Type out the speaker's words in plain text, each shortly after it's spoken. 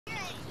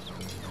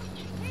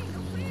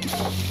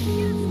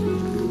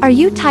Are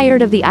you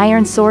tired of the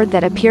iron sword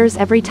that appears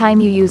every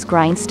time you use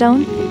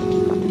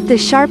grindstone? The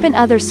Sharpen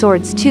Other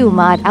Swords 2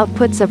 mod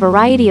outputs a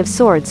variety of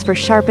swords for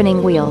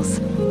sharpening wheels.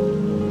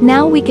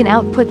 Now we can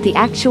output the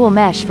actual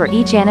mesh for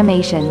each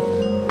animation.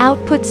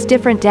 Outputs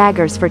different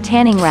daggers for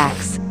tanning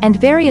racks, and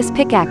various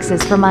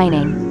pickaxes for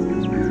mining.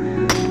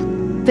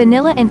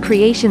 Vanilla and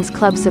Creations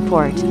Club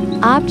support.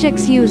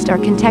 Objects used are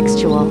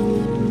contextual.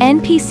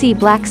 NPC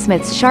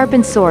blacksmiths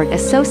sharpen sword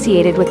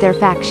associated with their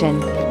faction.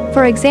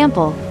 For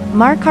example,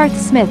 Markarth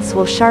smiths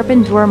will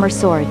sharpen Dwemer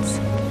swords.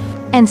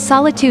 And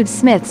Solitude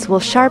smiths will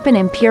sharpen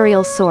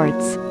Imperial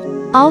swords.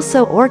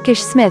 Also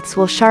Orcish smiths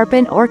will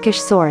sharpen Orcish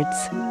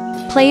swords.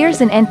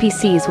 Players and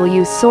NPCs will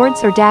use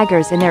swords or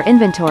daggers in their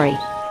inventory,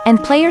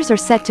 and players are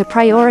set to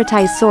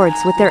prioritize swords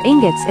with their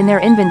ingots in their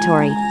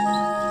inventory.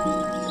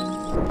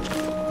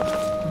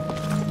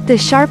 The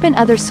Sharpen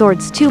Other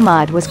Swords 2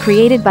 mod was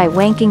created by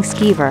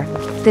wSkeever,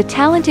 the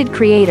talented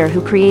creator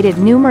who created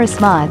numerous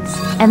mods,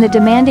 and the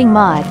demanding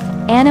mod,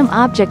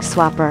 AnimObject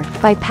Swapper,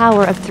 by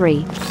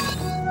powerofthree.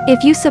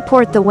 If you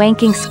support the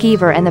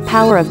wSkeever and the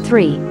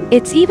powerofthree,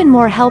 it's even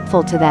more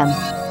helpful to them.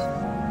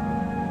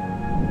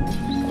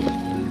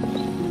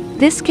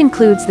 This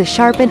concludes the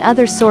Sharpen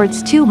Other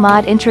Swords 2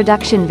 mod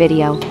introduction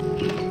video.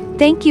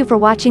 Thank you for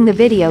watching the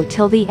video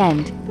till the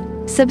end.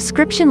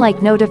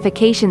 Subscription-like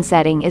notification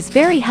setting is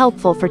very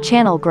helpful for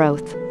channel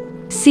growth.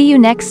 See you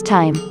next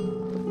time.